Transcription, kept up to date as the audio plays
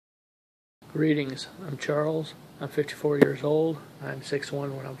Greetings, I'm Charles. I'm 54 years old. I'm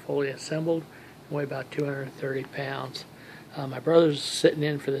 6'1" when I'm fully assembled and weigh about 230 pounds. My brother's sitting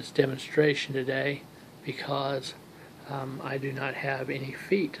in for this demonstration today because I do not have any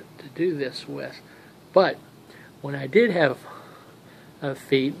feet to do this with. But when I did have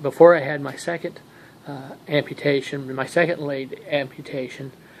feet, before I had my second amputation, my second leg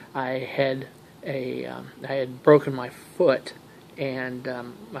amputation, I had broken my foot, and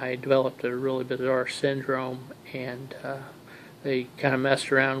I developed a really bizarre syndrome, and they kind of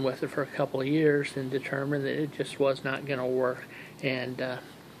messed around with it for a couple of years and determined that it just was not going to work, and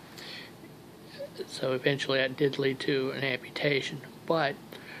so eventually that did lead to an amputation. But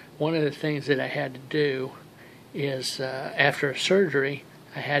one of the things that I had to do is after surgery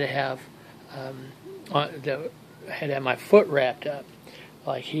I had to have my foot wrapped up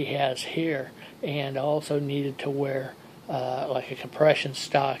like he has here, and also needed to wear like a compression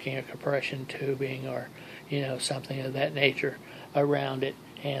stocking or compression tubing, or something of that nature around it.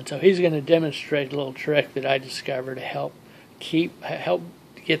 And so he's going to demonstrate a little trick that I discovered to help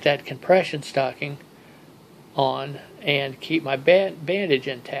get that compression stocking on and keep my bandage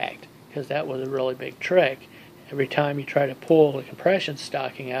intact, because that was a really big trick. Every time you try to pull the compression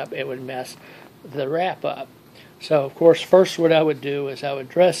stocking up, it would mess the wrap up. So of course, first what I would do is I would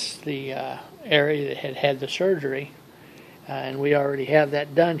dress the area that had had the surgery, and we already have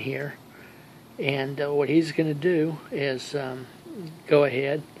that done here. And what he's going to do is go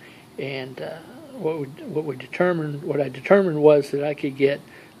ahead and what I determined was that I could get.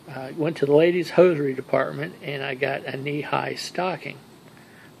 Went to the ladies' hosiery department and I got a knee-high stocking,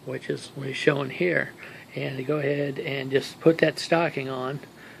 which is what he's showing here. And to go ahead and just put that stocking on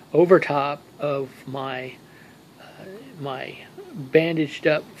over top of my bandaged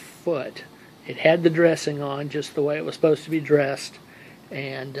up foot. It had the dressing on just the way it was supposed to be dressed,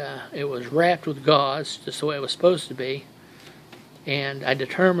 and it was wrapped with gauze just the way it was supposed to be. And I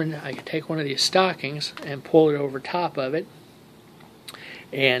determined I could take one of these stockings and pull it over top of it,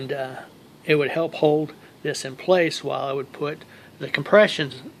 and it would help hold this in place while I would put the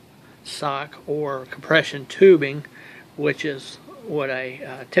compression sock or compression tubing, which is what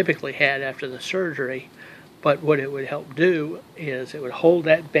I typically had after the surgery. But what it would help do is it would hold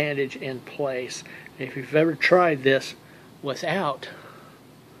that bandage in place. And if you've ever tried this without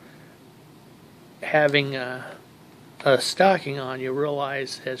having a stocking on, you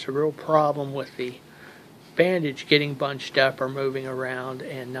realize there's a real problem with the bandage getting bunched up or moving around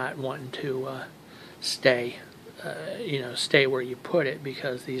and not wanting to stay where you put it,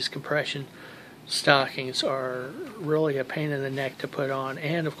 because these compression stockings are really a pain in the neck to put on,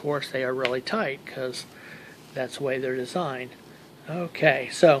 and of course they are really tight because that's the way they're designed. Okay,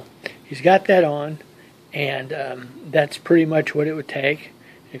 so he's got that on, and that's pretty much what it would take.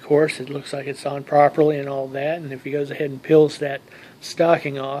 Of course, it looks like it's on properly and all that, and if he goes ahead and peels that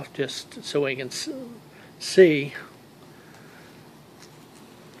stocking off just so we can see.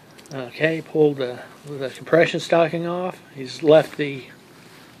 Okay, pulled the compression stocking off. He's left the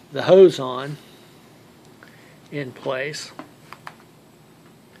hose on in place,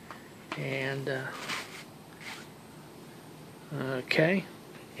 and okay,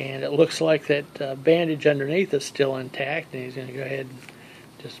 and it looks like that bandage underneath is still intact, and he's going to go ahead and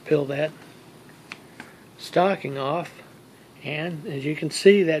just peel that stocking off. And as you can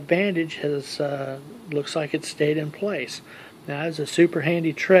see, that bandage has looks like it stayed in place. Now, that's a super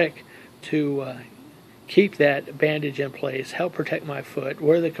handy trick to keep that bandage in place, help protect my foot,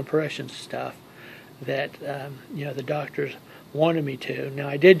 wear the compression stuff that the doctors wanted me to. Now,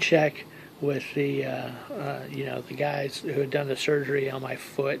 I did check with the the guys who had done the surgery on my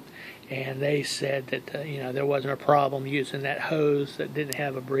foot, and they said that there wasn't a problem using that hose, that didn't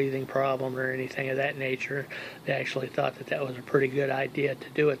have a breathing problem or anything of that nature. They actually thought that that was a pretty good idea to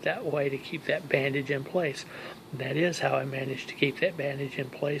do it that way to keep that bandage in place. That is how I managed to keep that bandage in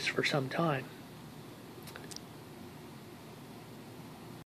place for some time.